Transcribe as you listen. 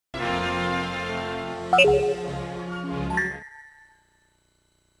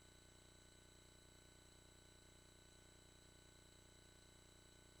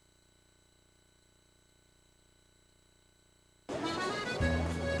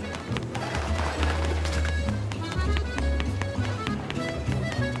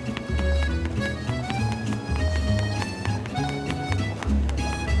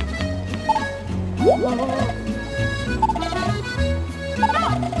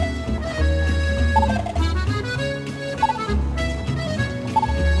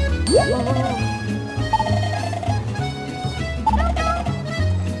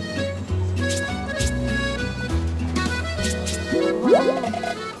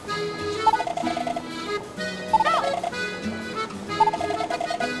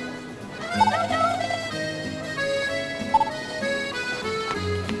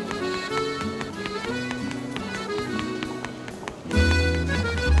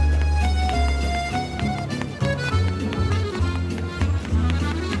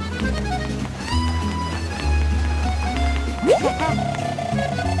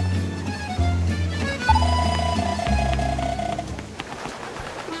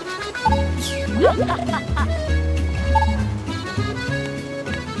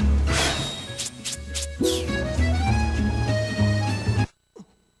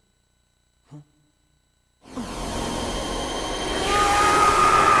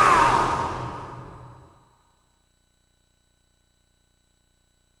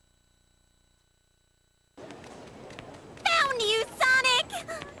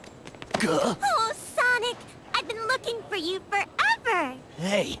Oh, Sonic! I've been looking for you forever!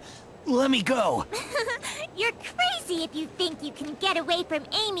 Hey, let me go! You're crazy if you think you can get away from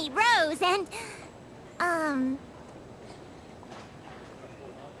Amy Rose and...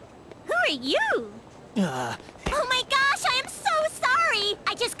 Who are you? Oh my gosh, I am so sorry!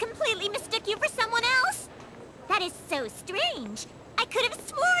 I just completely mistook you for someone else! That is so strange. I could have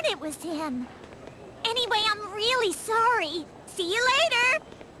sworn it was him. Anyway, I'm really sorry. See you later!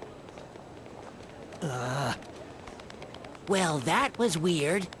 Well, that was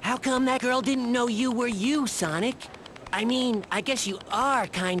weird. How come that girl didn't know you were you, Sonic? I mean, I guess you are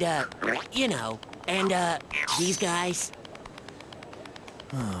kinda, you know, and, these guys.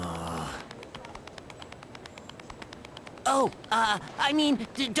 I mean,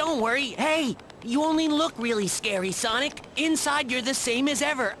 don't worry. Hey, you only look really scary, Sonic. Inside, you're the same as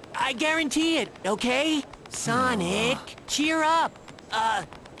ever. I guarantee it, okay? Sonic, cheer up.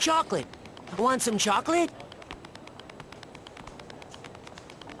 Chocolate. Want some chocolate?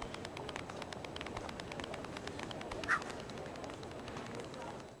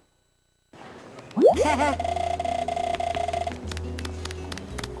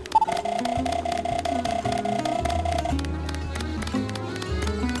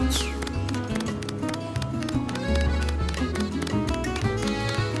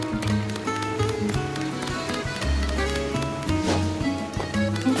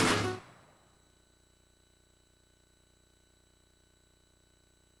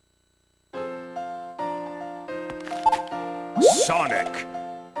 Sonic!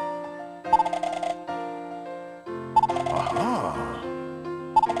 Aha!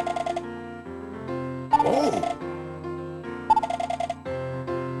 Oh!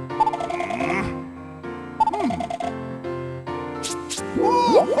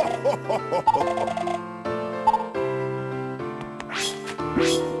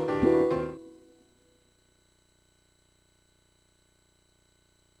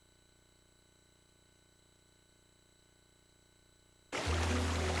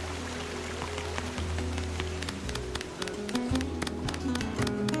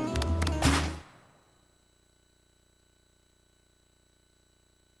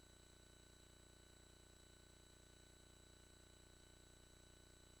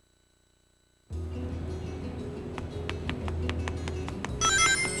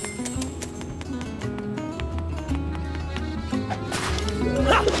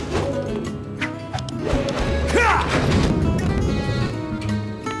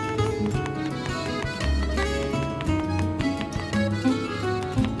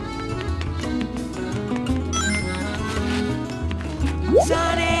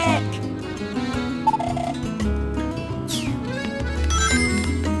 Sonic!